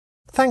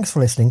Thanks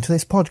for listening to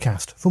this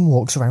podcast from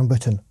Walks Around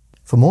Britain.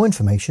 For more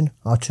information,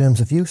 our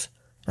terms of use,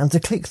 and to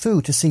click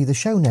through to see the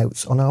show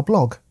notes on our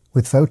blog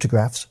with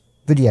photographs,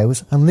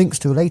 videos and links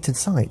to related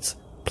sites,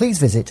 please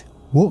visit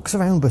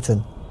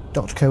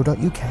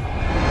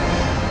walksaroundbritain.co.uk.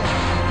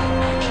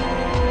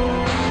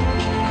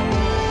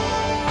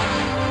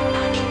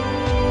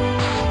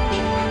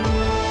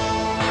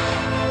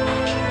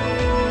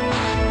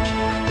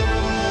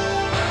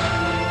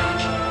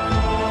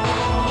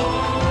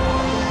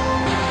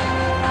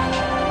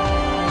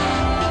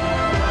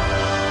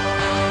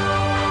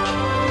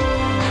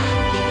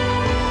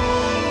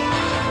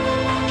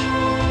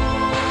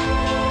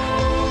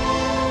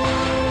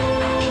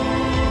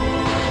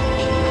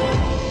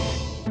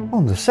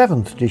 On the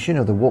 7th edition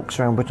of the Walks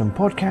Around Britain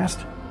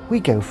podcast, we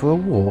go for a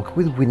walk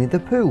with Winnie the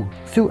Pooh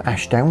through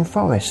Ashdown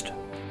Forest.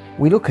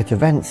 We look at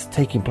events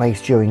taking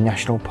place during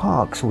National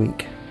Parks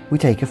Week. We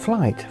take a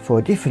flight for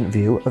a different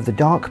view of the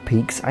Dark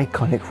Peak's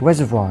iconic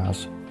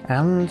reservoirs.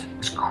 And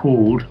it's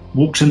called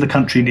Walks in the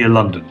Country Near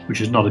London,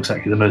 which is not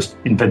exactly the most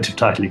inventive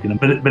title you can,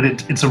 but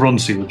it's a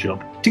Ronseal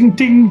job. Ding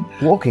ding!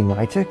 Walking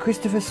writer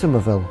Christopher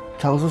Somerville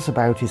tells us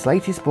about his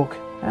latest book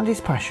and his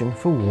passion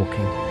for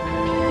walking.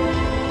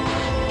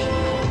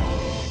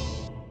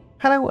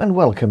 Hello and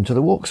welcome to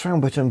the Walks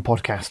Around Britain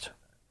podcast.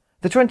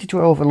 The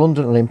 2012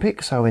 London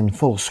Olympics are in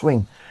full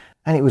swing,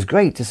 and it was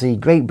great to see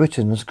Great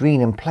Britain's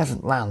green and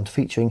pleasant land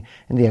featuring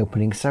in the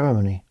opening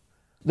ceremony.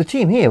 The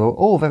team here were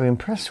all very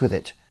impressed with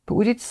it, but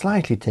we did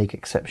slightly take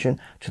exception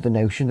to the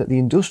notion that the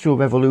Industrial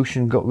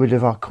Revolution got rid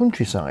of our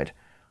countryside.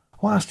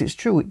 Whilst it's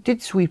true it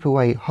did sweep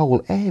away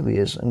whole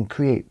areas and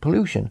create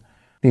pollution,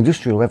 the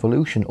Industrial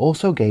Revolution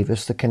also gave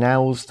us the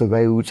canals, the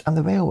roads and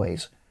the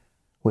railways,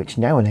 which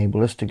now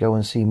enable us to go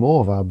and see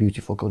more of our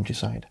beautiful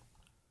countryside.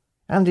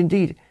 And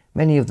indeed,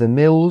 many of the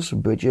mills,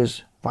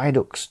 bridges,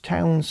 viaducts,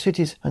 towns,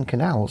 cities and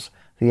canals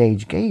the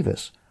age gave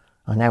us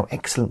are now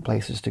excellent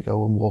places to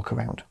go and walk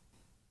around.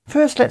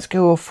 First, let's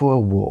go for a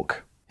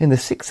walk. In the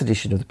 6th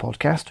edition of the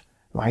podcast,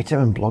 writer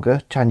and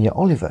blogger Tanya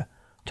Oliver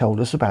told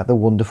us about the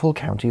wonderful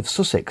county of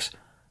Sussex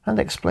and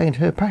explained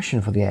her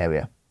passion for the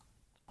area.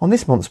 On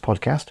this month's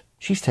podcast,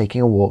 she's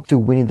taking a walk through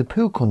Winnie the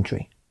Pooh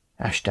country,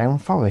 Ashdown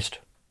Forest.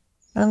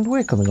 And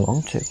we're coming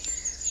along too.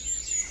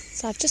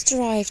 So I've just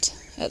arrived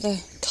at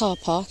the car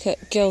park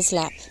at Gill's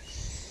Lap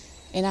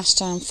in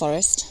Ashdown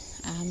Forest.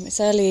 It's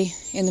early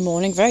in the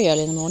morning, very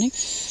early in the morning,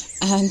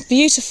 and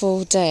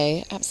beautiful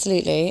day,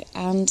 absolutely.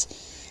 And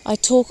I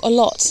talk a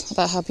lot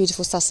about how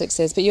beautiful Sussex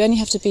is, but you only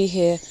have to be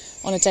here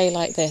on a day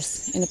like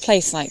this, in a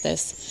place like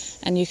this,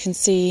 and you can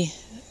see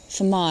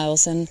for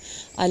miles. And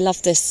I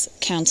love this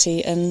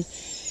county, and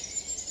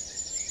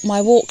my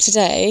walk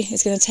today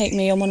is going to take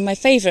me on one of my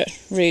favourite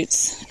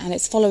routes, and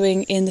it's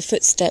following in the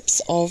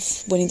footsteps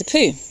of Winnie the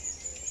Pooh.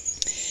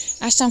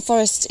 Ashdown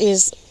Forest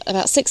is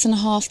about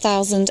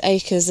 6,500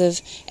 acres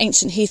of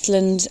ancient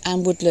heathland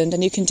and woodland,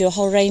 and you can do a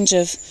whole range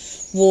of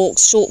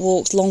walks, short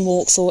walks, long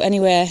walks, or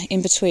anywhere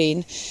in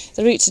between.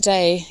 The route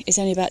today is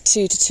only about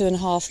 2 to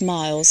 2.5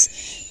 miles,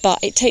 but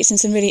it takes in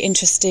some really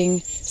interesting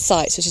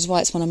sights, which is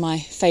why it's one of my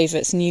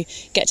favourites, and you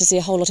get to see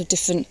a whole lot of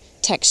different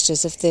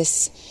textures of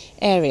this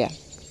area.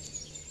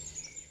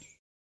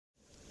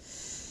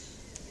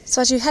 So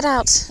as you head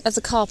out of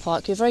the car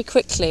park, you're very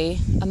quickly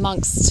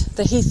amongst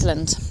the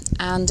heathland,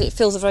 and it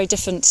feels a very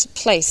different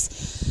place.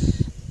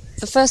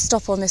 The first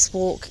stop on this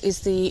walk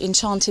is the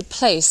Enchanted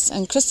Place,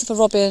 and Christopher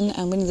Robin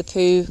and Winnie the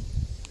Pooh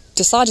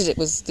decided it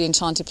was the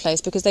Enchanted Place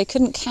because they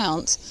couldn't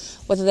count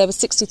whether there were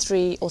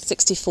 63 or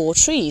 64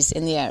 trees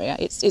in the area.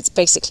 It's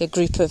basically a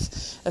group of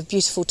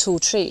beautiful tall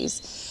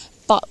trees.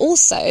 But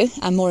also,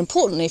 and more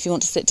importantly if you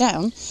want to sit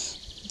down,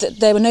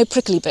 there were no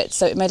prickly bits,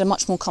 so it made a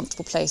much more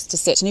comfortable place to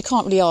sit, and you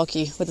can't really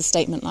argue with a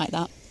statement like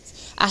that.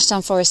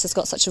 Ashdown Forest has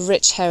got such a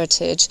rich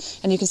heritage,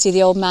 and you can see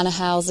the old manor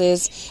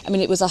houses. I mean,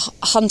 it was a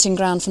hunting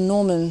ground from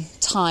Norman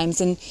times,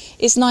 and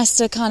it's nice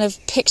to kind of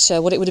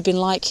picture what it would have been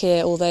like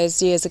here all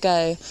those years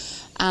ago.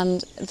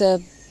 And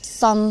the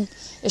sun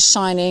is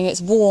shining, it's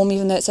warm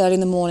even though it's early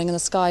in the morning, and the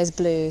sky is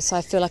blue, so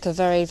I feel like a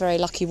very, very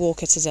lucky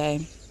walker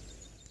today.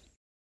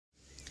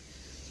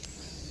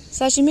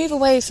 So as you move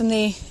away from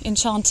the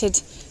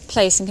Enchanted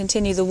Place and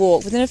continue the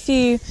walk, within a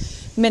few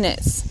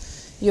minutes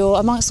you're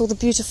amongst all the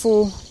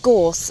beautiful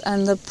gorse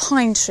and the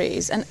pine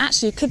trees, and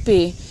actually you could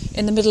be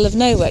in the middle of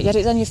nowhere, yet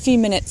it's only a few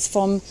minutes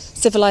from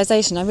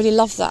civilization. I really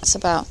love that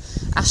about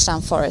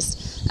Ashdown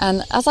Forest.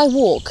 And as I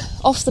walk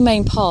off the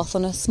main path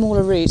on a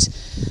smaller route,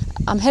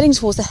 I'm heading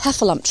towards the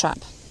Heffalump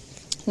Trap.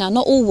 Now,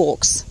 not all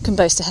walks can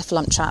boast a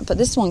Heffalump Trap, but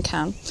this one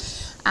can,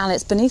 and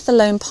it's beneath the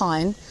lone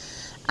pine,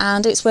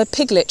 and it's where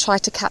Piglet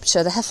tried to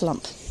capture the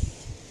Heffalump.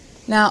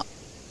 Now,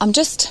 I'm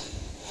just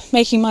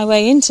making my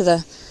way into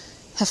the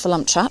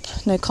Heffalump Trap,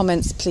 no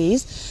comments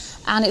please,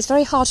 and it's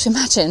very hard to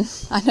imagine,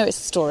 I know it's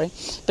a story,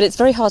 but it's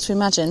very hard to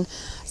imagine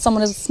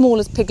someone as small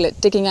as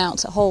Piglet digging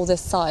out a hole this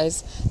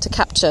size to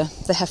capture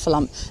the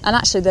Heffalump. And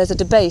actually there's a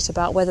debate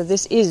about whether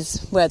this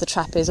is where the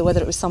trap is or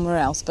whether it was somewhere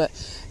else, but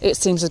it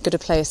seems as good a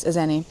place as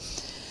any.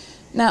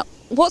 Now,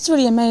 what's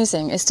really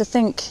amazing is to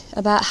think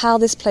about how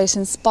this place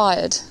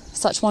inspired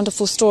such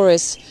wonderful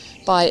stories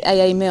by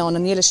A.A. Milne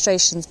and the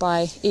illustrations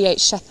by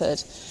E.H.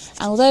 Shepard.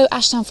 And although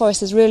Ashdown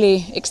Forest is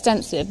really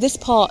extensive, this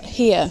part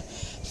here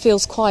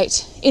feels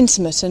quite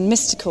intimate and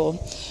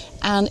mystical.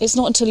 And it's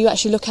not until you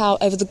actually look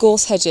out over the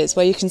gorse hedges,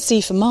 where you can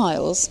see for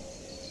miles,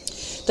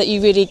 that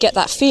you really get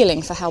that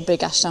feeling for how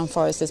big Ashdown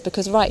Forest is,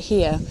 because right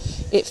here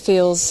it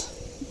feels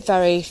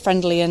very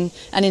friendly and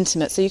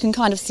intimate. So you can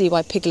kind of see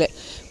why Piglet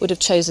would have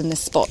chosen this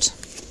spot.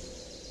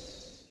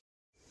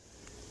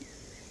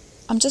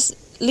 I'm just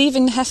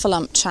leaving the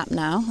Heffalump trap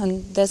now,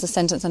 and there's a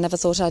sentence I never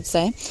thought I'd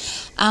say.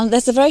 And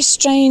there's a very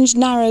strange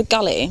narrow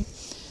gully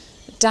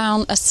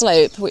down a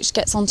slope which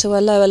gets onto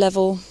a lower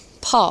level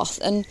path,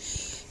 and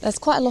there's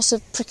quite a lot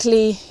of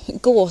prickly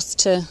gorse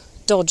to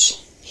dodge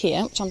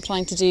here, which I'm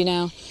trying to do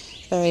now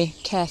very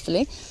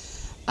carefully.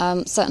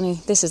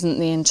 Certainly this isn't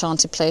the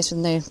enchanted place with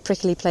no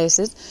prickly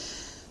places.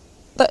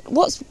 But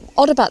what's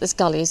odd about this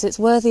gully is it's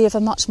worthy of a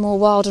much more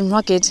wild and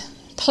rugged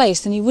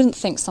place, and you wouldn't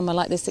think somewhere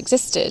like this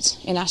existed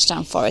in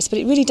Ashdown Forest, but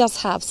it really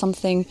does have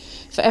something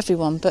for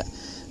everyone. But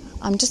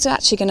I'm just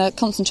actually going to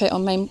concentrate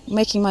on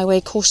making my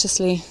way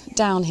cautiously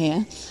down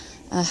here,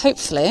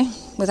 hopefully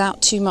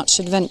without too much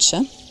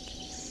adventure.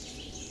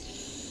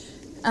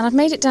 And I've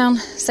made it down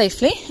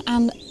safely,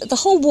 and the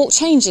whole walk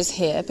changes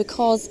here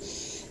because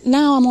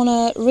now I'm on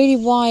a really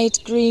wide,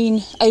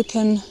 green,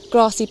 open,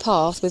 grassy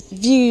path with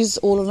views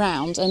all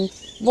around. And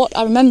what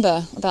I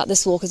remember about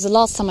this walk is the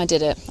last time I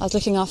did it, I was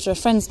looking after a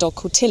friend's dog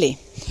called Tilly,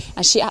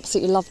 and she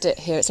absolutely loved it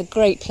here. It's a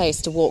great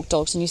place to walk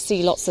dogs, and you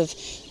see lots of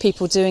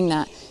people doing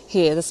that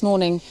here this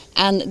morning.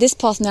 And this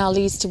path now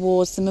leads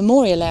towards the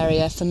memorial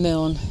area for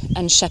Milne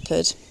and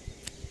Shepard,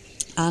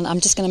 and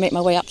I'm just going to make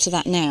my way up to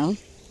that now.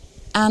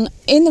 And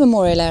in the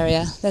memorial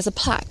area there's a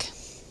plaque,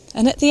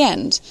 and at the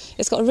end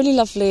it's got a really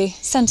lovely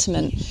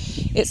sentiment.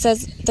 It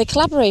says, "They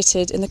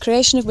collaborated in the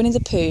creation of Winnie the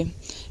Pooh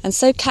and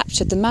so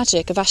captured the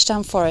magic of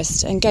Ashdown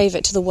Forest and gave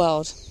it to the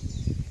world."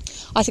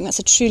 I think that's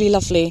a truly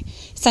lovely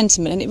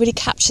sentiment, and it really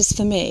captures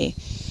for me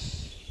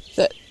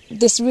that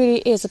this really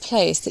is a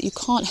place that you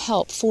can't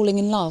help falling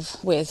in love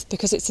with,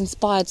 because it's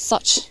inspired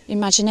such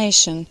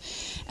imagination.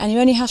 And you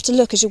only have to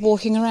look as you're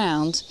walking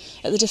around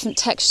at the different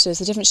textures,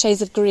 the different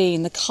shades of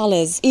green, the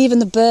colours, even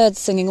the birds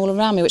singing all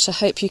around me, which I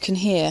hope you can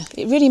hear.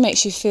 It really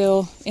makes you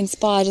feel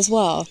inspired as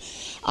well.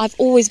 I've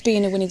always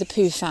been a Winnie the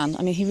Pooh fan.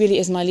 I mean, he really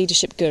is my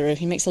leadership guru.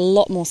 He makes a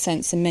lot more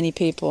sense than many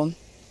people.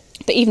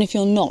 But even if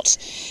you're not,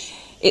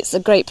 it's a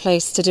great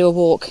place to do a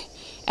walk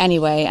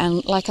anyway.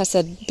 And like I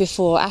said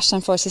before,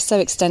 Ashdown Forest is so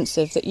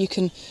extensive that you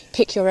can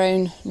pick your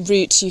own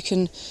route. You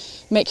can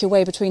make your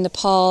way between the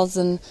paths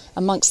and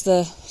amongst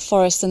the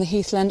forest and the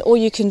heathland, or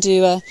you can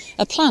do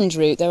a planned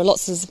route. There are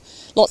lots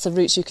of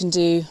routes you can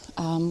do,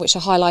 which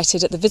are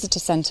highlighted at the visitor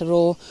centre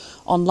or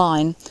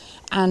online.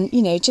 And,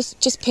 you know,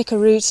 just pick a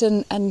route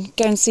and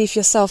go and see for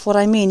yourself what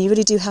I mean. You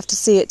really do have to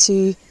see it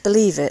to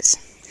believe it.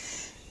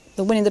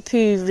 The Winnie the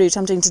Pooh route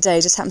I'm doing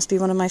today just happens to be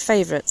one of my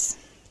favourites.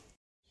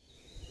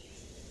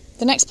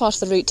 The next part of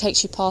the route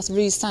takes you past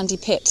Rue's Sandy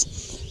Pit,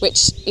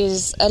 which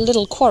is a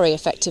little quarry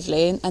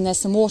effectively, and there's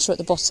some water at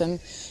the bottom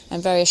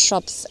and various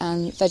shrubs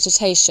and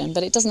vegetation,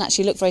 but it doesn't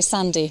actually look very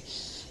sandy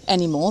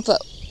anymore,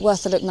 but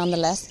worth a look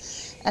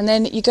nonetheless. And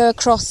then you go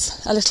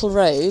across a little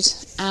road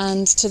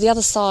and to the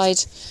other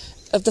side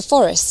of the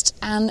forest,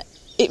 and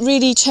it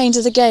really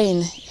changes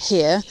again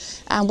here.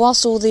 And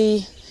whilst all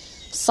the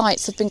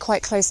sites have been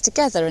quite close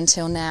together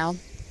until now,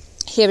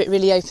 here it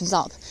really opens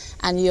up,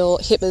 and you're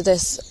hit with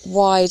this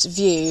wide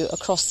view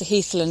across the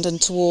heathland and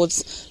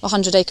towards a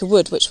 100-acre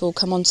wood, which we'll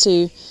come on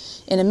to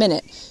in a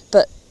minute.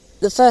 But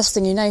the first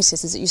thing you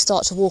notice is that you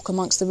start to walk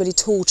amongst the really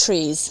tall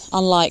trees,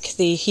 unlike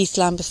the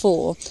heathland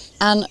before.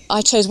 And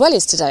I chose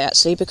wellies today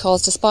actually,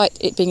 because despite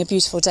it being a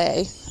beautiful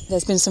day,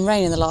 there's been some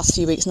rain in the last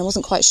few weeks and I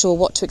wasn't quite sure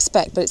what to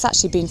expect, but it's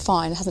actually been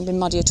fine. It hasn't been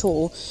muddy at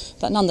all,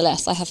 but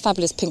nonetheless I have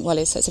fabulous pink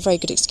wellies, so it's a very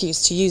good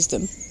excuse to use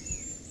them.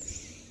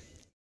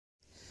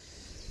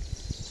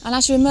 And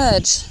as you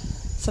emerge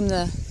from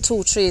the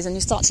tall trees and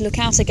you start to look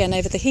out again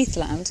over the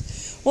heathland,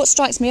 what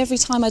strikes me every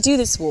time I do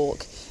this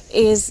walk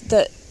is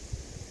that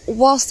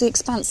whilst the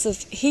expanse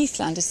of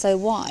heathland is so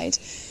wide,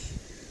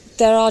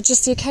 there are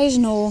just the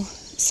occasional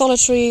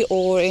solitary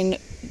or in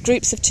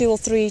groups of 2 or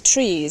 3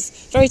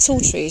 trees, very tall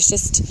trees,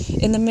 just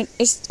in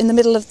the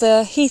middle of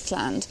the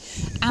heathland,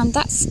 and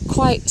that's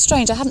quite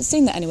strange. I haven't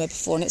seen that anywhere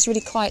before, and it's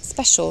really quite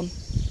special.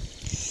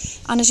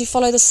 And as you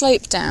follow the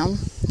slope down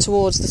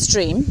towards the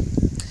stream,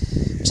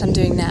 which I'm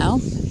doing now,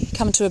 you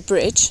come to a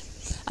bridge,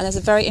 and there's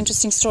a very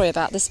interesting story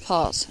about this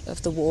part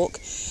of the walk,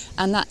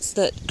 and that's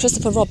that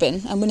Christopher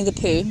Robin and Winnie the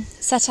Pooh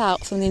set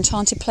out from the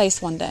enchanted place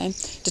one day,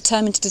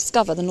 determined to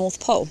discover the North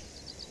Pole,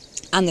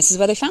 and this is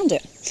where they found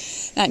it.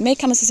 Now, it may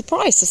come as a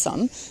surprise to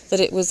some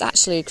that it was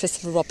actually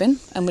Christopher Robin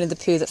and Winnie the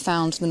Pooh that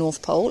found the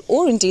North Pole,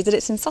 or indeed that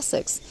it's in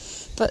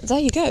Sussex. But there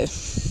you go.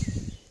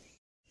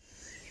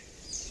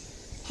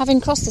 Having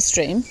crossed the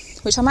stream,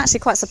 which I'm actually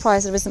quite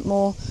surprised there isn't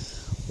more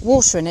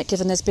water in it,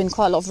 given there's been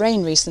quite a lot of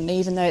rain recently,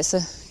 even though it's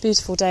a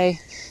beautiful day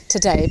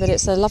today, but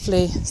it's a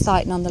lovely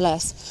sight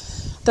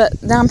nonetheless.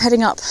 But now I'm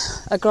heading up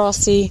a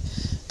grassy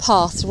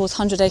path towards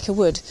 100 Acre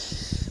Wood,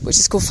 which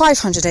is called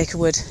 500 Acre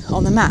Wood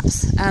on the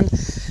maps. And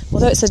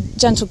although it's a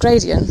gentle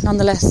gradient,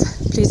 nonetheless,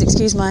 please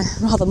excuse my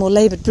rather more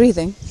laboured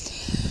breathing.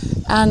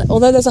 And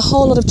although there's a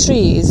whole lot of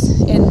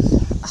trees in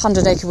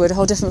 100 Acre Wood, a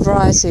whole different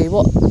variety,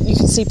 what you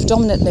can see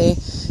predominantly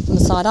from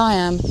the side I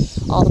am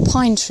are the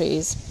pine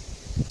trees.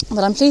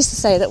 But I'm pleased to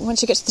say that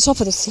once you get to the top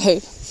of the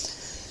slope,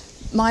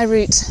 my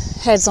route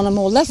heads on a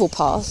more level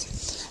path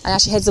and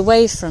actually heads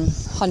away from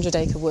 100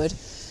 Acre Wood.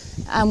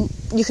 And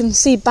you can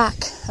see back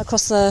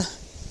across the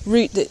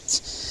route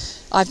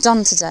that I've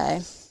done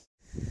today.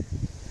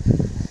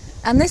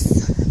 And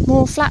this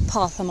more flat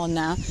path I'm on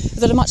now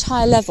is at a much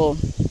higher level.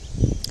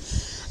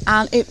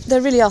 And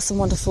there really are some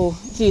wonderful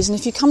views. And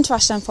if you come to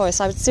Ashdown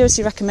Forest, I would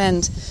seriously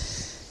recommend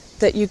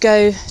that you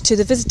go to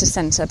the visitor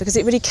centre, because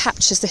it really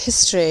captures the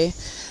history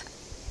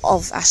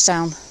of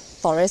Ashdown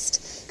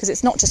Forest, because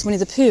it's not just Winnie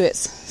the Pooh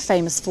it's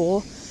famous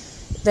for.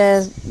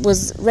 There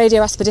was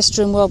Radio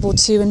Aspidistra in World War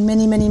II, and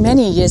many, many,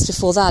 many years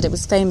before that it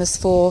was famous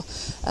for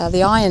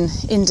the iron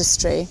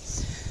industry.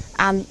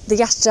 And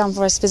the Ashdown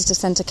Forest Visitor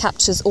Centre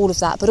captures all of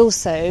that, but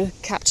also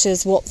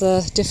captures what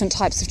the different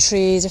types of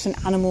trees,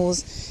 different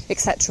animals,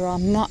 etc. are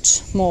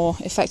much more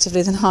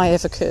effectively than I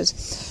ever could.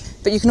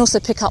 But you can also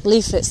pick up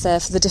leaflets there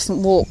for the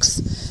different walks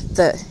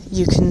that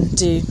you can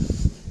do.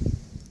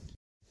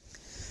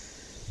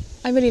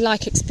 I really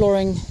like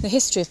exploring the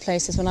history of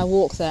places when I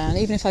walk there, and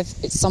even if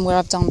it's somewhere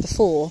I've done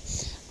before,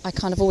 I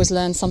kind of always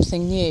learn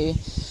something new.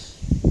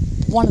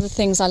 One of the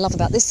things I love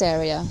about this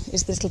area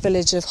is the little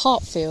village of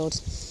Hartfield,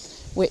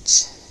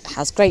 which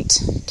has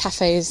great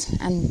cafes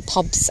and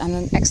pubs and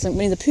an excellent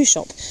Winnie the Pooh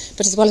shop.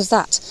 But as well as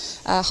that,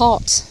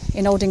 Hart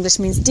in Old English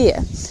means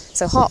deer.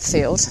 So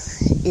Hartfield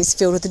is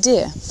filled with the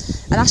deer.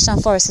 And Ashdown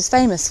Forest is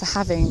famous for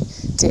having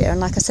deer. And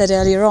like I said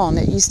earlier on,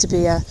 it used to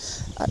be,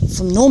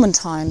 from Norman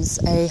times,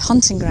 a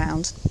hunting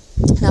ground.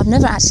 Now, I've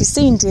never actually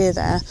seen deer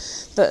there,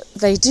 but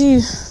they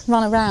do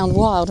run around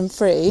wild and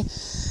free.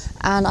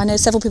 And I know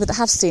several people that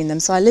have seen them,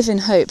 so I live in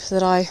hope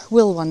that I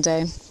will one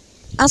day.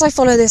 As I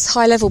follow this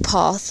high-level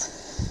path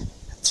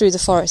through the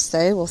forest,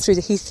 though, or through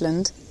the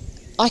heathland,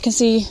 I can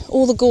see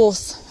all the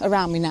gorse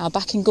around me now,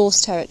 back in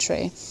gorse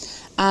territory.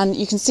 And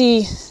you can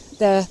see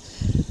the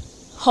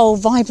whole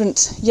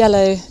vibrant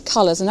yellow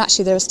colours, and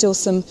actually there are still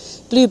some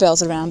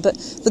bluebells around, but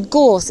the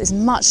gorse is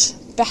much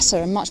better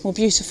and much more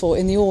beautiful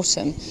in the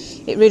autumn.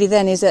 It really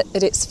then is at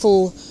its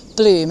full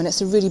bloom, and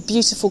it's a really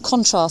beautiful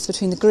contrast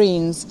between the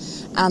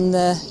greens and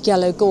the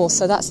yellow gorse,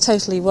 so that's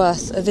totally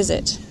worth a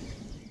visit.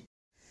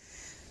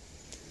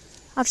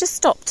 I've just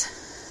stopped,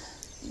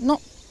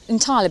 not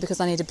entirely because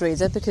I need a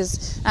breather,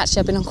 because actually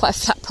I've been on quite a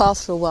flat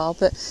path for a while,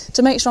 but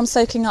to make sure I'm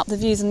soaking up the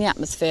views and the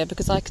atmosphere,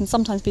 because I can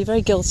sometimes be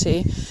very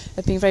guilty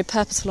of being very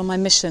purposeful on my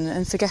mission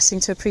and forgetting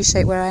to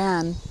appreciate where I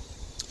am.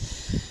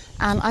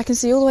 And I can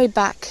see all the way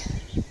back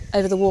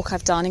over the walk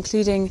I've done,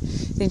 including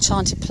the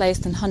Enchanted Place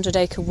and 100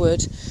 Acre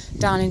Wood,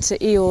 down into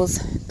Eor's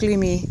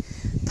gloomy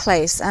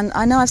place. And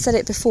I know I've said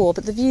it before,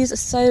 but the views are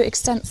so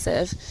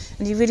extensive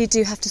and you really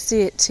do have to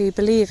see it to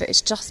believe it.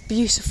 It's just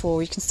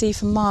beautiful. You can see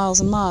for miles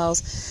and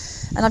miles.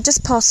 And I've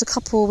just passed a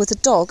couple with a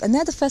dog, and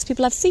they're the first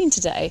people I've seen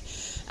today.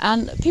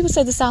 And people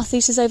say the South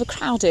East is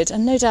overcrowded,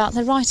 and no doubt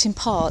they're right in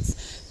parts.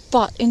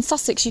 But in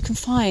Sussex you can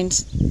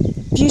find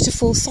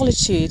beautiful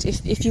solitude.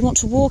 If you want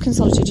to walk in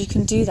solitude, you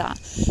can do that.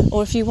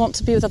 Or if you want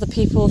to be with other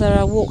people, there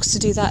are walks to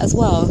do that as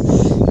well.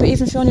 But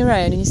even if you're on your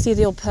own and you see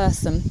the odd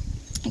person,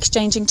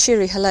 exchanging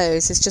cheery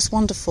hellos is just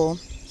wonderful.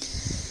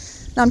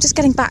 Now I'm just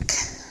getting back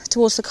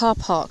towards the car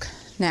park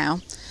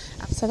now.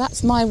 So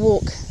that's my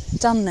walk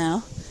done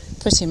now,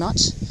 pretty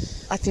much.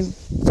 I've been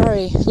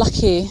very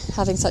lucky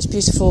having such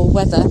beautiful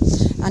weather,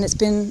 and it's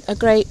been a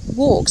great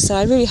walk, so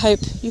I really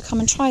hope you come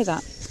and try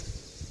that.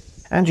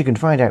 And you can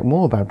find out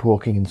more about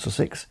walking in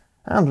Sussex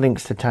and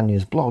links to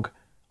Tanya's blog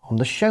on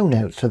the show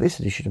notes to this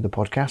edition of the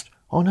podcast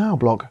on our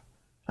blog.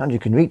 And you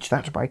can reach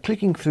that by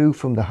clicking through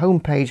from the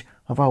homepage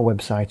of our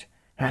website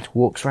at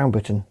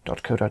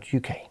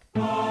walksroundbritain.co.uk.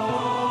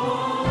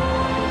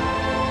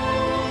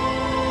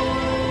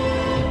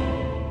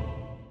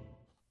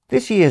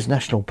 This year's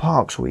National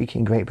Parks Week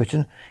in Great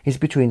Britain is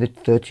between the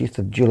 30th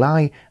of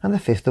July and the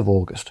 5th of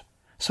August.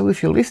 So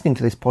if you're listening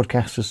to this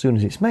podcast as soon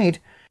as it's made,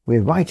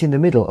 we're right in the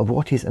middle of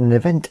what is an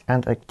event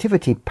and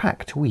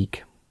activity-packed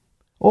week.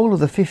 All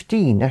of the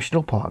 15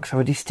 national parks have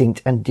a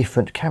distinct and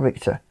different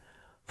character,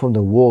 from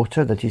the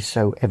water that is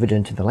so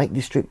evident in the Lake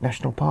District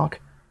National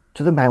Park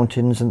to the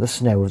mountains and the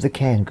snow of the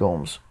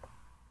Cairngorms.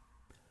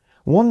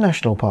 One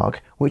national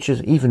park which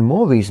has even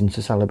more reason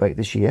to celebrate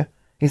this year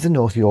is the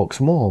North Yorks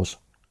Moors,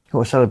 who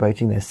are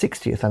celebrating their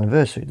 60th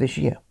anniversary this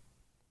year.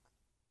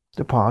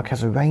 The park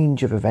has a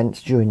range of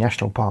events during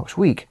National Parks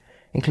Week,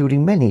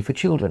 including many for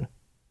children.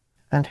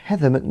 And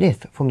Heather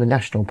McNiff from the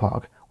National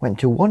Park went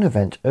to one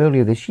event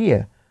earlier this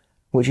year,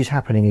 which is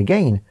happening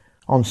again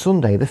on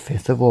Sunday the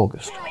 5th of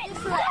August.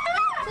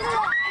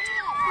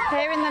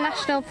 Here in the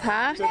National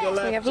Park,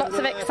 we have lots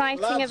of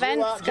exciting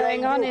events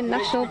going on in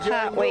National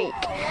Park Week.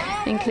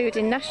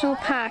 including National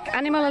Park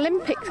Animal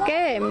Olympics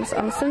Games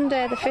on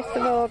Sunday the 5th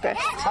of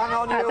August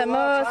at the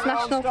Moors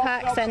National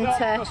Park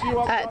Centre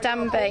at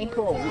Danby.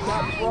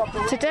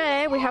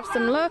 Today we have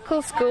some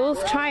local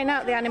schools trying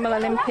out the Animal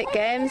Olympic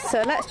Games,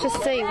 so let's just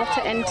see what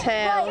it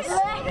entails.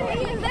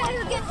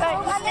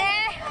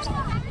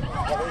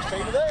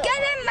 Get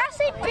them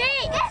massive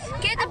bits!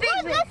 Get the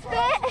big bit!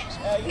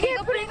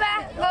 Go put it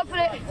back, go put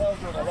it.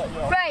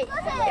 Right,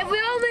 if we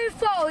all move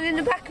forward and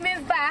the back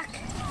move back.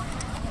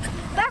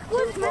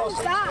 Backwards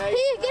move back.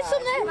 Here, get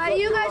some there. Right,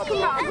 you guys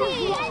come round.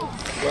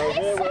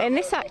 In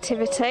this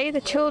activity,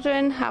 the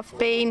children have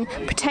been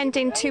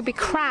pretending to be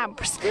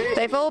crabs.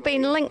 They've all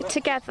been linked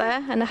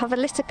together and they have a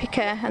litter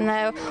picker, and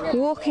they're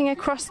walking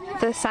across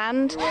the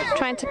sand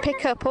trying to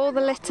pick up all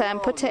the litter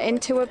and put it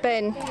into a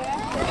bin.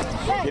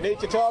 You need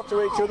to talk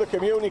to each other,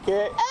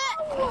 communicate.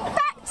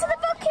 Back to the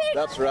bucket.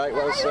 That's right,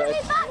 well said.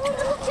 Back to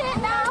the bucket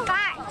now.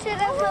 Back to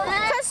the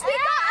bucket. Because we got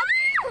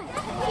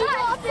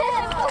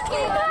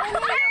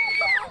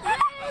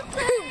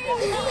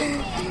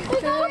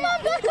Come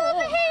on, back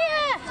over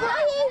here. What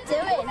are you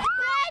doing?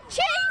 They're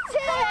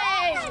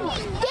cheating.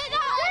 Get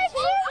out.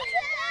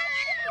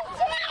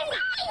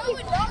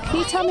 Can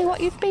you tell me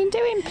what you've been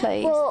doing,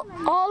 please? Well,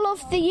 all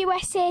of the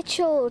USA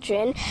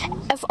children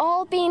have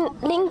all been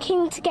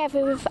linking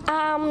together with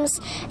arms,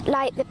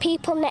 like the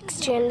people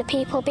next to you and the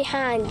people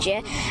behind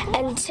you,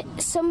 and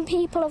some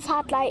people have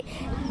had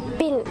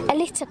been a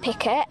litter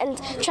picker and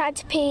tried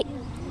to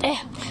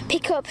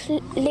pick up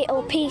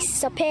little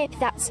pieces of paper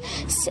that's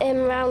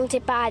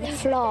surrounded by the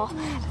floor.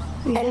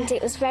 And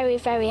it was very,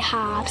 very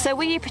hard. So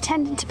were you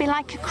pretending to be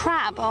like a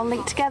crab, all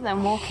linked together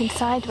and walking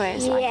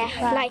sideways? Yeah,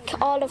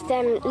 like all of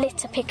them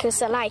litter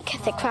pickers are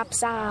like the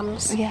crab's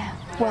arms. Yeah,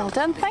 well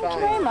done, thank you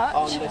very much.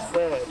 On the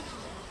third.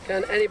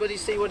 Can anybody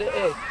see what it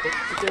is? It's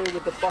to do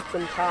with the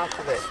bottom part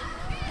of it.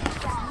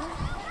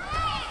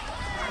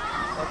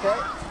 Okay.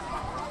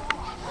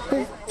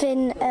 We've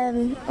been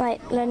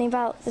learning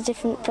about the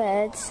different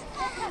birds,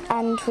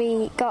 and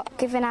we got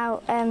given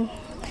out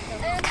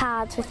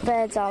cards with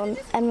birds on,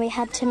 and we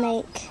had to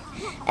make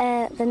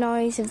the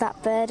noise of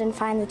that bird and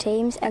find the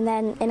teams, and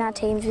then in our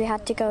teams we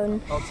had to go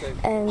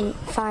and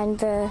find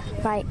the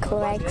right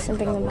colour eggs and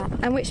bring them back.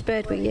 And which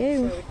bird were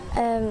you?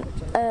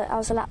 I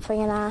was a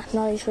lapwing and our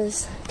noise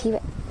was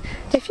peewit.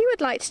 If you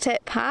would like to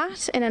take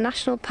part in a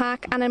National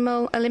Park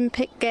Animal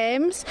Olympic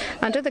Games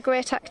and other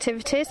great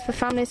activities for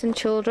families and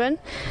children,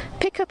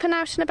 pick up an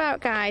out and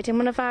about guide in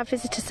one of our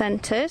visitor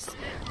centres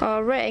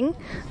or ring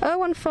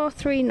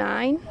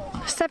 01439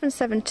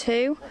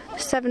 772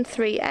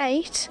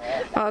 738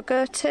 or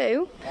go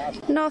to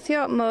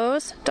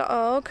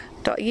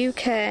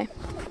northyorkmoors.org.uk.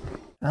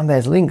 And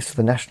there's links to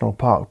the National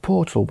Park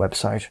Portal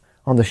website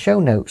on the show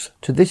notes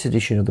to this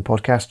edition of the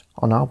podcast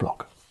on our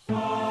blog.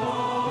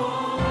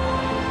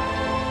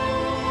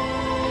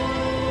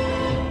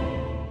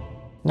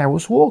 Now,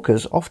 us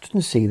walkers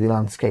often see the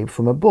landscape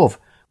from above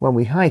when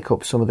we hike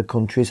up some of the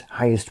country's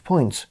highest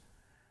points,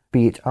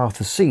 be it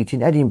Arthur's Seat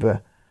in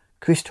Edinburgh,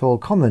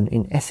 Christhall Common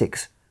in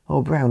Essex,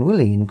 or Brown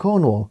Willy in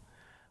Cornwall.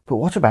 But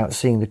what about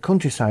seeing the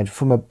countryside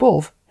from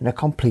above in a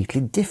completely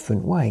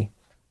different way?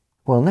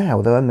 Well,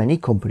 now there are many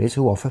companies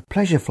who offer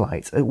pleasure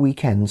flights at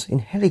weekends in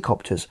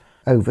helicopters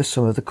over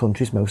some of the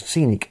country's most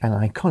scenic and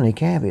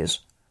iconic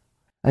areas.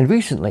 And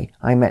recently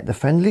I met the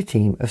friendly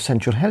team of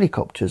Central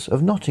Helicopters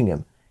of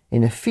Nottingham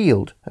in a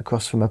field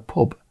across from a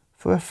pub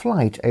for a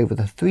flight over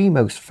the three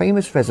most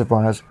famous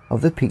reservoirs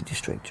of the Peak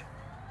District.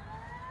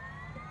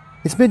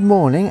 It's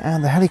mid-morning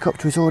and the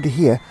helicopter is already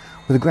here,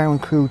 with the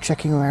ground crew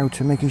checking her out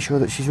and making sure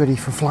that she's ready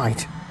for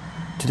flight.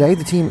 Today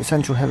the team at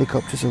Central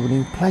Helicopters are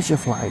running pleasure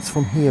flights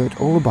from here at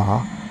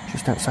Ullabar,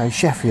 just outside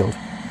Sheffield,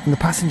 and the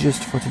passengers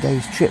for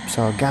today's trips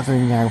are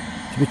gathering now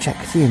to be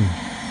checked in.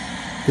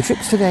 The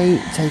trips today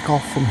take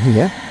off from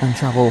here and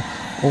travel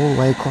all the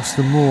way across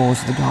the moors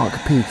of the Dark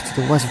Peak to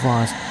the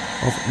reservoirs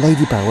of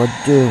Ladybower,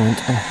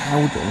 Derwent and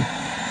Howden,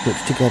 which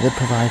together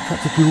provide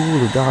practically all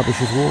of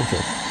Derbyshire's water,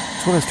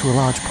 as well as to a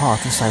large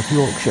part of South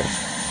Yorkshire.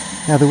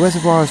 Now, the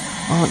reservoirs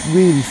aren't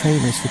really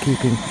famous for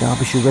keeping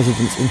Derbyshire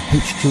residents in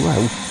H2O,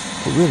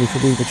 but really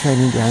for being the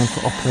training ground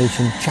for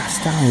Operation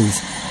Chastise,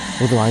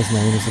 otherwise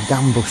known as the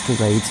Dam Buster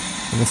raids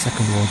in the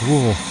Second World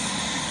War.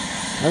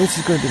 Now, this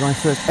is going to be my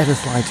first ever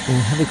flight in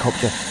a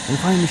helicopter,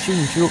 and flying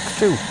machines looks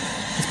too.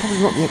 It's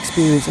probably not the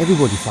experience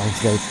everybody flying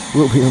today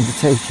will be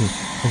undertaking,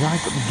 as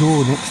I've got the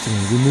door next to me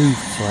removed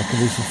so I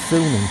can do some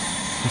filming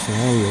and some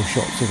aerial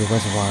shots of the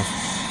reservoirs.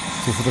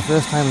 So for the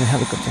first time in a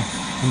helicopter,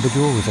 and the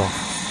door is off,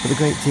 but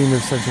the great team of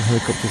Central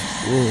Helicopters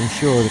will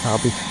ensure that I'll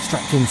be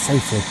strapped in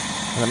safely,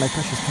 and that my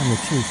precious camera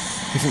too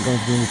isn't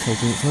going to be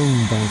undertaking its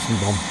own bouncing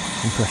bomb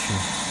impression.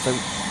 So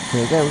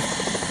here it goes.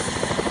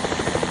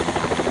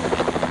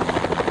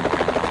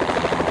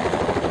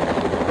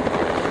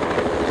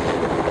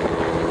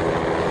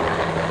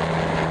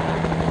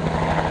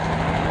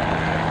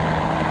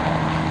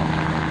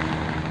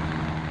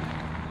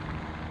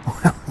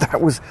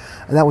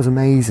 That was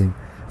amazing.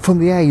 From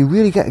the air you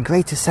really get a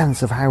greater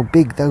sense of how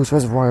big those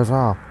reservoirs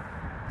are.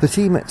 The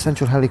team at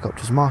Central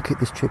Helicopters market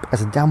this trip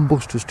as a Dam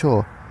Busters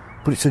tour,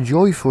 but it's a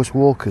joy for us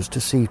walkers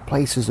to see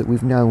places that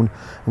we've known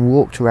and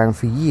walked around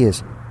for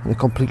years in a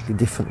completely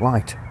different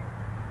light.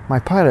 My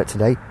pilot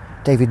today,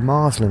 David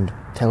Marsland,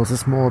 tells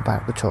us more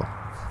about the tour.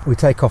 We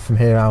take off from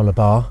here, Owler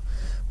Bar.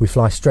 We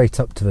fly straight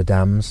up to the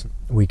dams.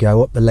 We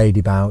go up the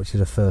Lady Bow, which is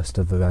the first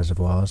of the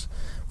reservoirs.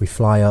 We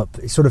fly up,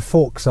 it sort of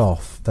forks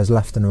off. There's a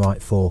left and a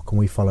right fork, and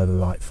we follow the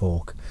right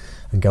fork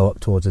and go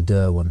up towards a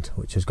Derwent,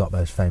 which has got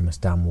those famous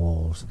dam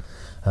walls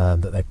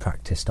that they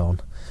practised on.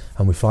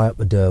 And we fly up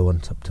the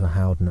Derwent up to a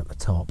Howden at the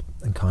top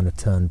and kind of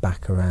turn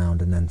back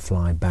around and then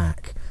fly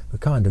back. The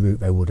kind of route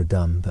they would have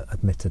done, but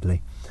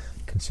admittedly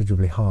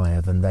considerably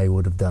higher than they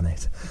would have done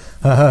it,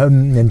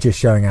 and just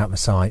showing out the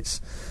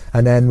sights.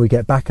 And then we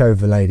get back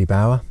over Lady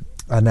Bower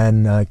and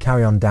then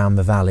carry on down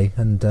the valley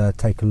and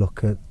take a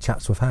look at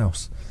Chatsworth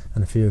House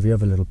and a few of the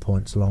other little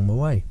points along the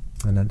way,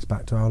 and then it's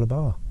back to Owler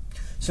Bar.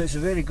 So it's a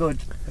really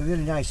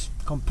nice,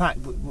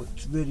 compact but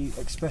really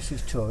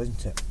expressive tour,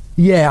 isn't it?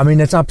 Yeah, I mean,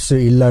 there's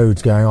absolutely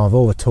loads going on. Of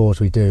all the tours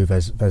we do,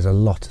 there's a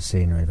lot of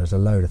scenery, there's a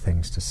load of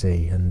things to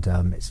see, and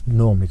it's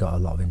normally got a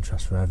lot of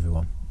interest for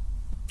everyone.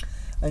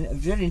 And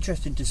it's really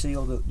interesting to see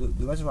all the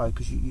reservoirs,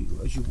 because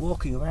as you're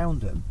walking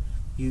around them,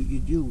 you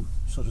do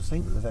sort of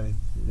think that they're very,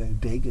 very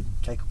big and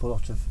take up a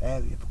lot of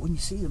area, but when you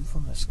see them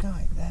from the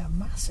sky, they're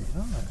massive,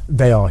 aren't they?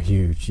 They are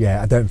huge,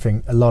 yeah. I don't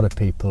think a lot of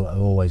people are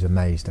always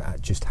amazed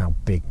at just how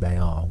big they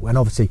are. And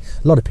obviously,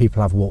 a lot of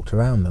people have walked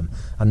around them,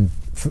 and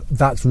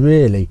that's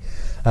really...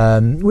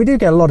 we do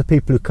get a lot of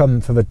people who come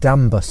for the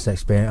dam bust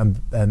experience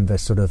and the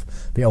sort of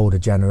the older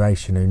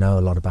generation who know a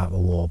lot about the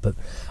war, but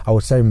I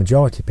would say the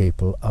majority of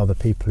people are the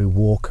people who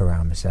walk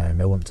around this area, and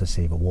they want to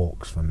see the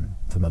walks from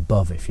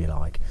above, if you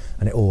like,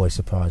 and it always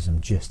surprises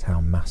them just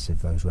how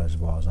massive those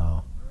reservoirs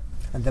are.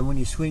 And then when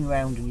you swing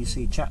round and you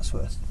see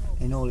Chatsworth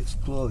in all its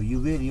glory, you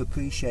really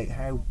appreciate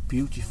how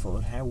beautiful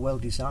and how well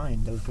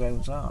designed those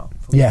grounds are.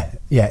 Yeah,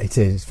 it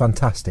is. It's a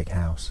fantastic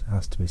house,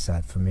 has to be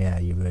said. From the air,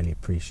 you really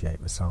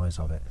appreciate the size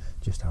of it,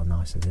 just how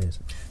nice it is.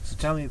 So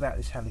tell me about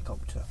this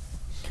helicopter.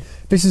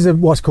 This is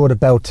what's called a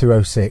Bell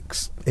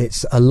 206.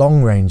 It's a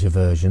long ranger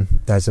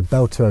version. There's a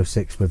Bell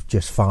 206 with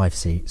just 5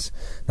 seats,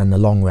 then the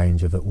long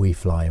ranger that we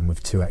fly in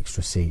with 2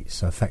 extra seats,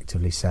 so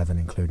effectively 7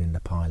 including the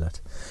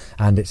pilot.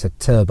 And it's a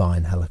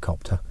turbine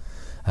helicopter.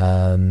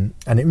 And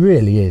it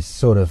really is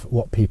sort of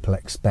what people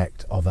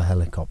expect of a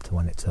helicopter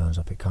when it turns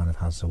up. It kind of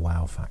has a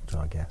wow factor,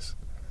 I guess.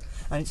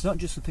 And it's not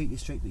just the Peak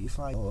District that you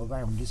fly all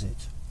around, is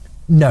it?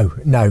 No,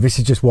 this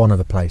is just one of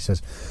the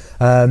places.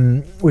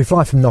 We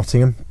fly from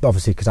Nottingham,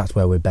 obviously, because that's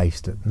where we're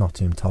based, at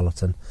Nottingham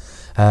Tollerton.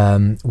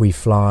 We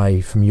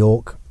fly from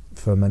York,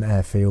 from an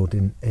airfield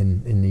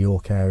in the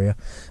York area.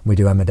 We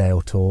do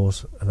Emmerdale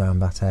tours around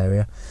that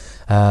area.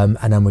 And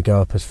then we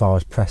go up as far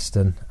as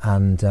Preston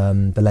and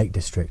the Lake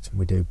District.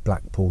 We do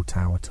Blackpool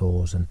Tower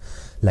tours and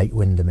Lake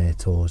Windermere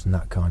tours and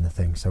that kind of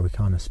thing. So we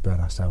kind of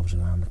spread ourselves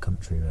around the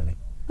country, really.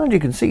 And you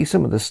can see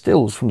some of the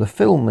stills from the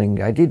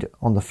filming I did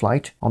on the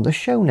flight on the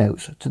show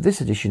notes to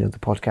this edition of the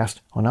podcast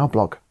on our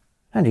blog.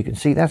 And you can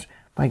see that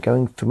by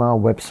going from our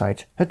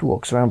website at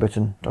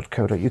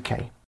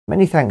walksaroundbritain.co.uk.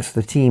 Many thanks to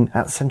the team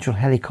at Central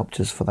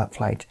Helicopters for that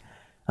flight.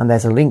 And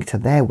there's a link to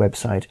their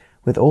website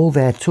with all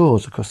their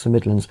tours across the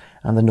Midlands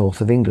and the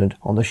north of England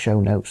on the show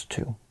notes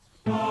too.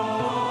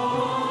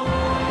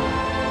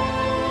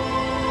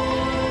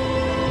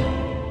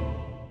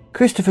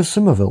 Christopher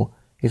Somerville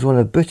is one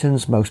of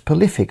Britain's most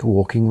prolific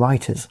walking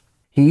writers.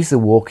 He's the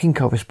walking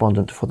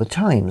correspondent for The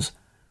Times,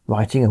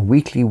 writing a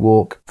weekly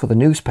walk for the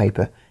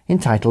newspaper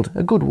entitled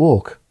A Good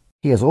Walk.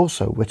 He has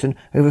also written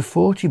over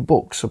 40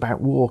 books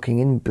about walking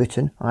in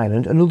Britain,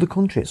 Ireland and other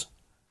countries.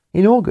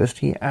 In August,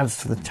 he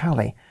adds to the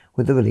tally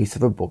with the release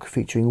of a book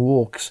featuring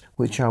walks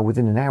which are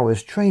within an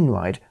hour's train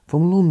ride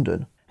from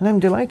London. And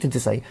I'm delighted to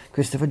say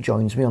Christopher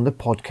joins me on the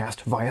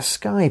podcast via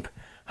Skype.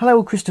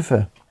 Hello,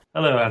 Christopher.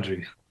 Hello,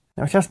 Andrew.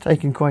 Now, it has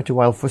taken quite a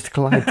while for us to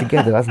collide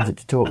together, hasn't it,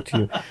 to talk to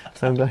you?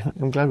 So I'm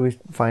glad we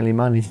finally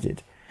managed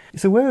it.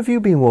 So where have you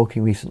been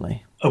walking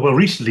recently? Well,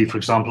 recently, for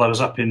example, I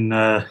was up in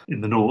the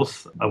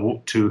north. I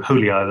walked to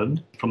Holy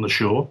Island from the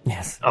shore.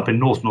 Yes. Up in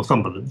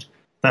Northumberland.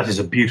 That is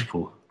a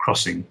beautiful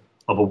crossing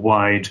of a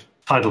wide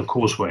tidal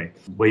causeway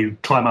where you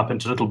climb up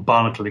into little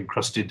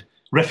barnacle-encrusted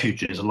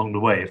refuges along the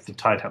way if the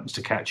tide happens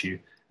to catch you.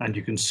 And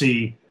you can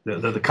see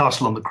the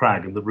castle on the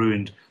crag and the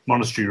ruined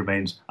monastery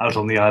remains out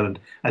on the island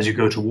as you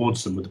go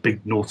towards them with the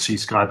big North Sea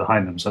sky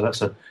behind them. So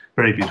that's a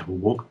very beautiful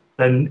walk.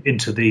 Then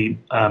into the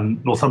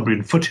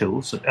Northumbrian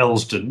foothills at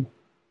Elsdon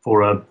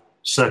for a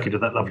circuit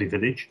of that lovely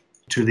village,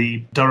 to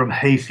the Durham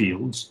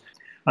hayfields,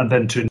 and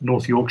then to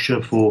North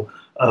Yorkshire for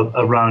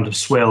a round of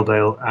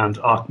Swaledale and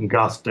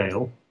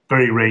Arkengarthdale.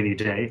 Very rainy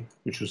day,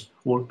 which was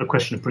a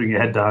question of putting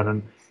your head down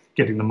and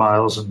getting the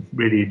miles and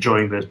really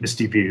enjoying those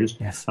misty views.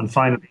 Yes. And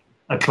finally,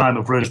 a climb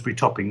of Rosebery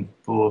Topping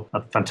for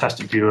a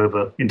fantastic view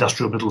over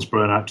industrial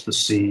Middlesbrough and out to the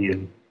sea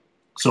and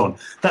so on.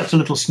 That's a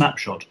little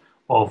snapshot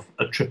of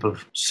a trip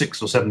of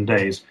 6 or 7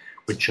 days,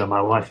 which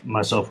my wife and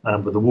myself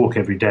with a walk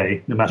every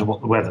day, no matter what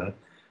the weather,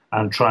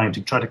 and trying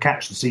to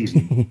catch the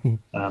season.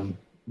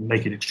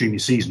 make it extremely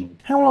seasonal.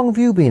 How long have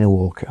you been a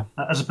walker?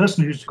 As a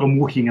person who's gone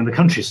walking in the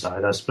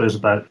countryside, I suppose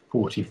about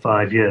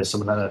 45 years,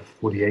 something like that,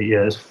 48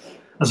 years.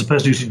 As a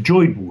person who's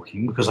enjoyed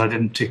walking, because I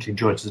didn't particularly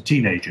enjoy it as a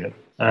teenager,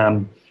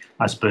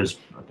 I suppose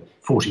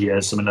 40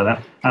 years, something like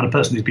that. And a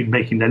person who's been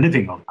making their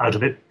living out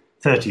of it,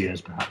 30 years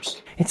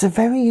perhaps. It's a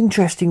very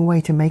interesting way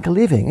to make a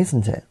living,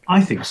 isn't it?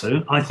 I think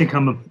so. I think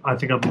I'm one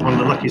of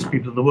the luckiest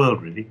people in the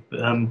world, really,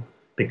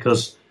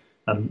 because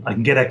I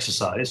can get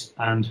exercise,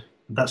 and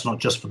that's not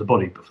just for the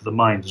body, but for the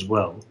mind as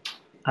well,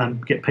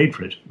 and get paid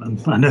for it. And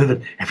I know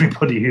that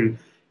everybody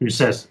who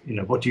says,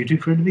 what do you do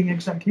for a living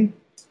exactly?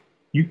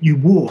 You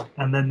walk,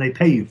 and then they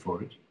pay you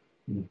for it.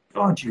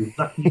 God, you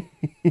lucky.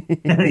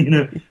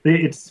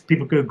 It's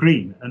people go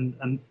green,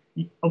 and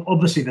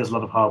obviously there's a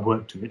lot of hard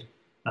work to it.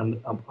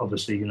 And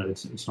obviously,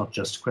 it's not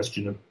just a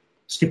question of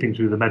skipping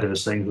through the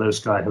meadows saying hello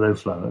sky, hello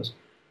flowers,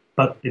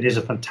 but it is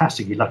a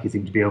fantastically lucky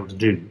thing to be able to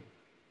do,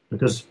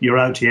 because you're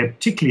out here,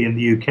 particularly in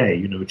the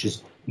UK, which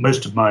is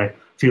most of my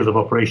field of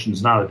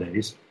operations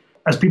nowadays.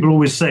 As people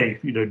always say,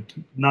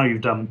 now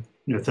you've done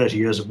 30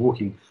 years of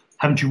walking,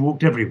 haven't you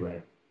walked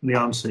everywhere? And the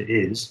answer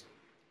is,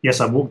 yes,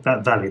 I walked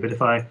that valley, but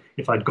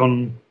if I'd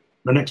gone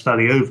the next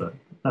valley over,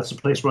 that's a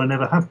place where I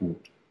never have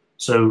walked.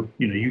 So,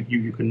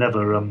 you can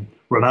never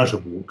run out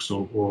of walks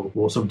or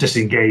sort of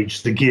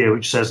disengage the gear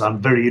which says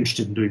I'm very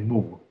interested in doing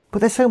more.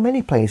 But there's so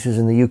many places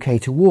in the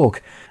UK to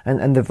walk,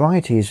 and the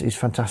variety is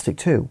fantastic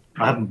too.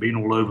 I haven't been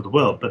all over the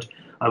world, but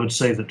I would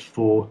say that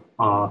for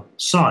our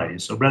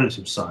size, a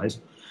relative size,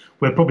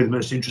 we're probably the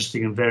most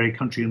interesting and varied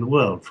country in the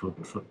world,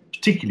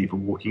 particularly for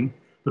walking,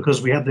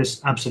 because we have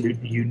this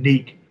absolutely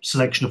unique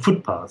selection of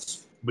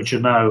footpaths, which are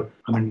now,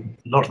 a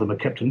lot of them are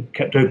kept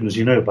open, as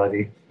you know, by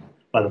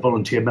the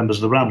volunteer members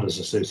of the Ramblers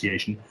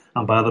Association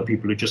and by other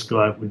people who just go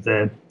out with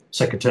their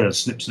secateurs,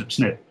 snip, snip,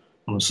 snip,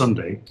 on a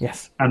Sunday.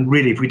 Yes. And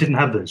really, if we didn't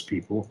have those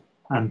people,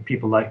 and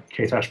people like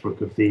Kate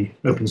Ashbrook of the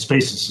Open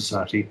Spaces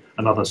Society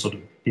and other sort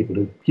of people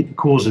who keep the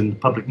cause in the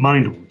public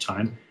mind all the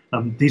time,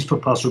 these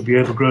footpaths would be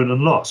overgrown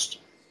and lost.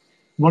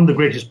 One of the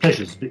greatest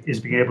pleasures is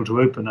being able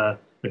to open an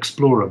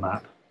Explorer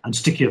map and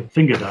stick your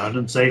finger down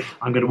and say,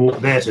 I'm going to walk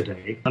there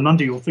today. And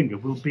under your finger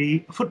will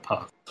be a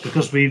footpath,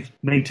 because we've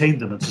maintained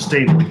them and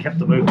sustained them and kept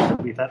them open.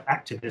 We've had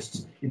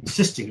activists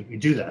insisting that we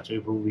do that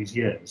over all these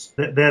years.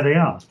 There they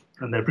are,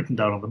 and they're written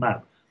down on the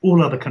map.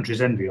 All other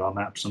countries envy our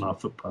maps and our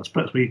footpaths.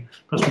 Perhaps we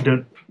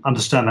don't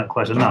understand that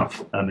quite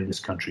enough in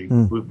this country.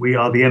 We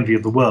are the envy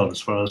of the world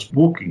as far as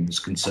walking is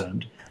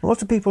concerned. A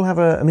lot of people have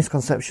a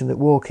misconception that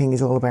walking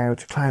is all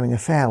about climbing a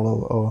fell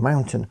or a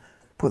mountain.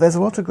 But there's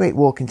a lot of great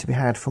walking to be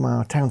had from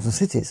our towns and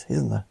cities,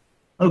 isn't there?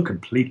 Oh,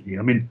 completely.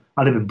 I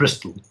live in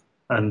Bristol,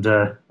 and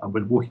I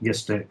went walking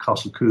yesterday at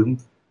Castle Combe.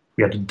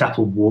 We had a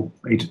dappled walk,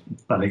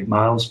 about 8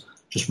 miles,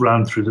 just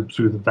round through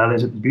the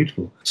valleys. It was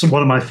beautiful. So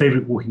one of my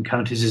favourite walking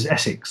counties is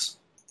Essex,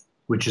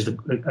 which is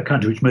a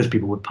county which most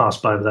people would pass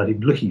by without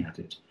even looking at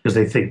it, because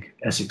they think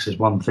Essex is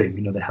one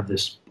thing. They have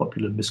this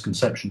popular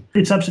misconception.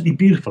 It's absolutely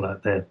beautiful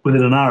out there,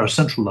 within an hour of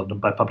central London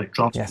by public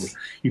transport. Yes.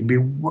 You can be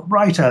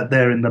right out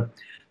there in the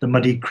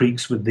muddy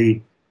creeks with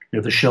the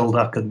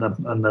shelduck and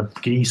the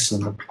geese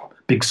and the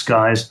big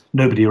skies,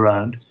 nobody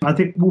around. I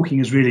think walking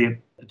is really,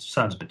 it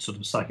sounds a bit sort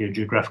of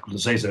psychogeographical to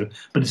say so,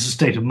 but it's a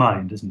state of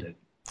mind, isn't it?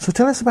 So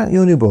tell us about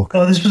your new book.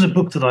 Oh, this was a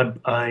book that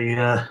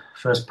I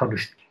first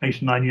published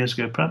 8 or 9 years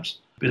ago, perhaps.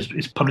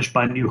 It's published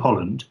by New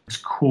Holland. It's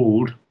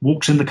called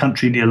Walks in the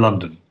Country Near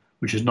London,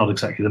 which is not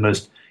exactly the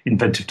most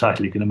inventive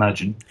title you can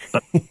imagine,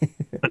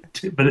 but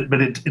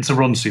it's a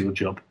Ronseal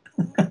job.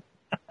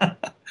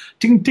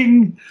 Ding,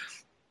 ding.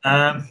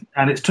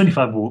 And it's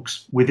 25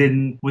 walks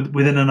within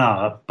an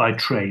hour by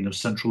train of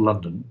central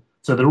London.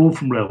 So they're all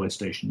from railway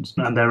stations,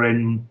 and they're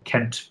in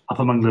Kent, up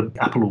among the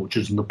apple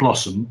orchards and the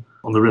blossom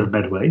on the River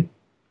Medway.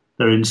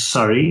 They're in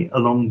Surrey,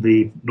 along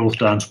the North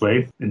Downs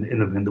Way,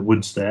 in the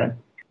woods there.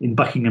 In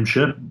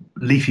Buckinghamshire,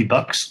 Leafy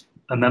Bucks,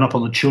 and then up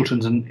on the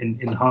Chilterns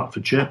in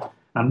Hertfordshire,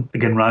 and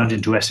again round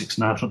into Essex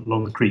now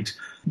along the creeks.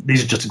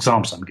 These are just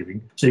examples I'm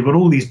giving. So you've got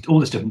all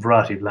this different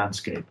variety of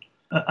landscape.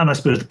 And I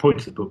suppose the point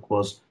of the book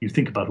was you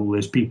think about all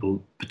those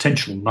people,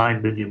 potential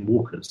 9 million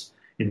walkers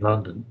in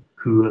London,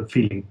 who are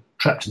feeling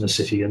trapped in the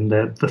city, and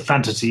the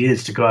fantasy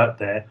is to go out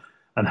there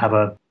and have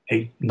a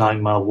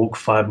 8-9 mile walk,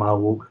 5 mile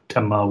walk,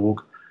 10 mile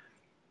walk,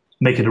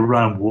 make it a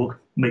round walk,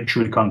 make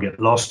sure you can't get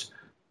lost.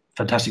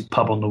 Fantastic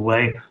pub on the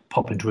way,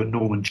 pop into a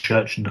Norman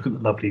church and look at the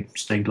lovely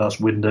stained glass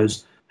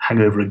windows, hang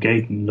over a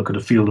gate and look at a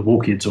field of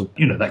orchids, or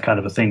that kind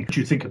of a thing that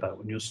you think about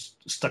when you're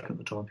stuck at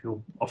the top of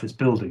your office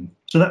building.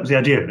 So that was the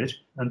idea of it,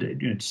 and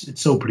it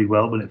sold pretty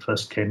well when it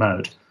first came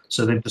out.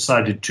 So they've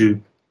decided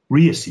to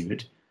reissue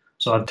it.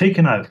 So I've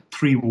taken out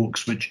 3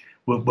 walks which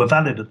were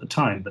valid at the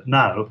time, but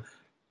now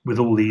with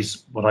all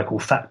these what I call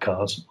fat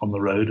cars on the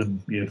road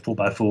and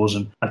 4x4s,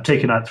 and I've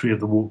taken out 3 of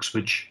the walks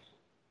which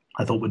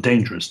I thought were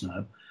dangerous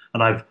now,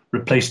 and I've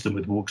replaced them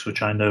with walks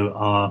which I know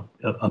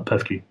are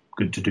perfectly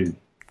good to do.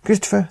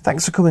 Christopher,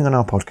 thanks for coming on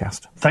our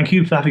podcast. Thank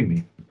you for having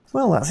me.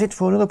 Well, that's it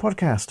for another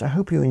podcast. I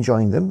hope you're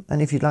enjoying them,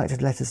 and if you'd like to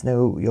let us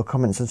know your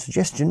comments and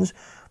suggestions,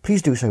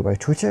 please do so by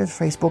Twitter,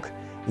 Facebook,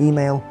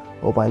 email,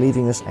 or by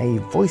leaving us a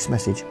voice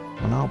message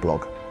on our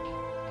blog.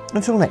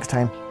 Until next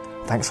time,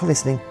 thanks for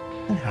listening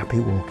and happy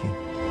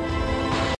walking.